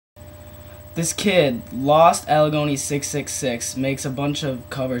This kid, Dynasty-lostagony666, makes a bunch of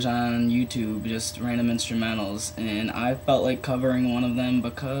covers on YouTube, just random instrumentals, and I felt like covering one of them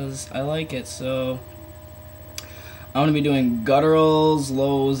because I like it, so I'm going to be doing gutturals,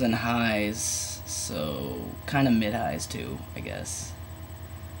 lows, and highs, so kind of mid-highs too, I guess.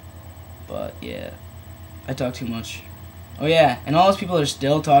 But yeah, I talk too much. Oh yeah, and all those people that are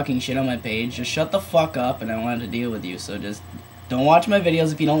still talking shit on my page, just shut the fuck up and I won't have to deal with you, so just don't watch my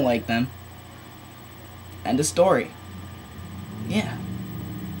videos if you don't like them. End of story. Yeah.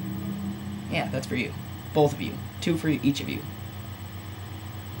 Yeah, that's for you. Both of you. 2 for each of you.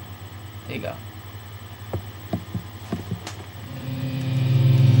 There you go.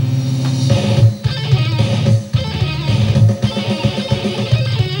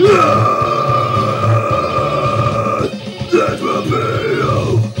 That's my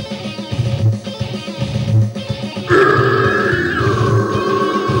payoff.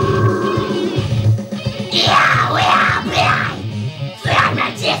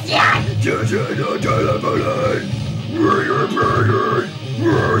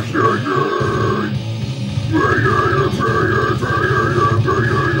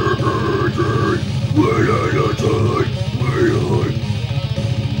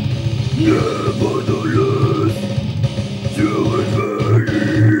 Nevertheless, to the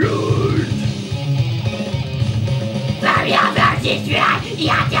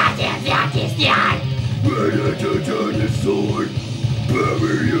ready to turn the sword,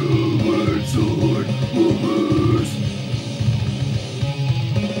 bury you with sword, movers.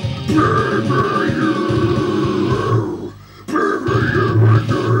 Bury you,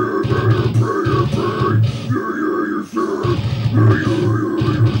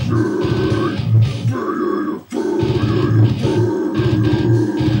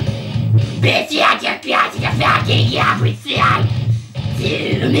 bitch, you just got to fucking everything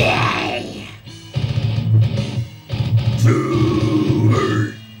to me. To me. To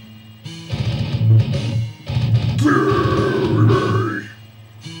me.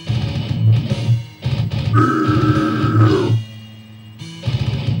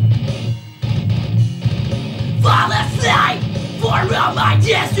 Fall asleep for all my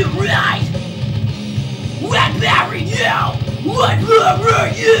distant right. When bury you, when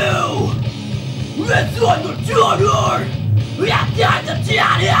bury you. It's on the tunnel. It's on the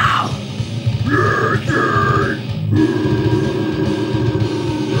tunnel.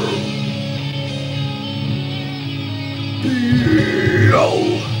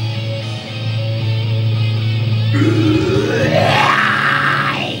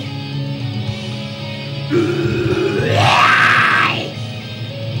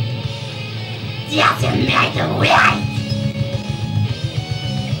 Just make a way.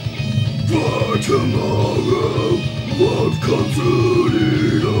 For tomorrow, what comes soon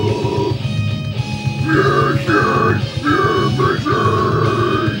enough?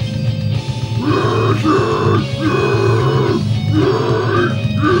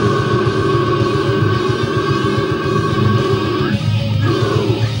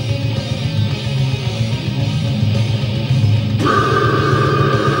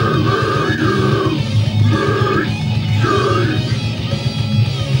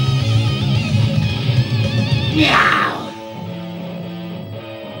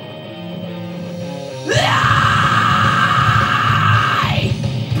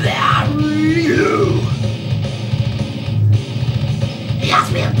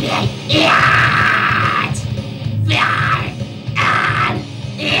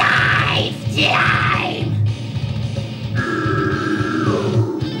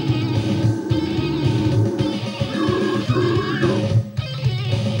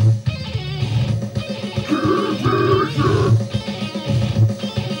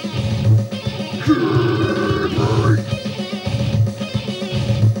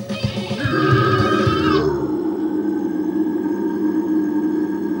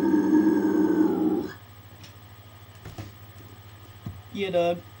 Yeah,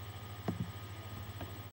 dog.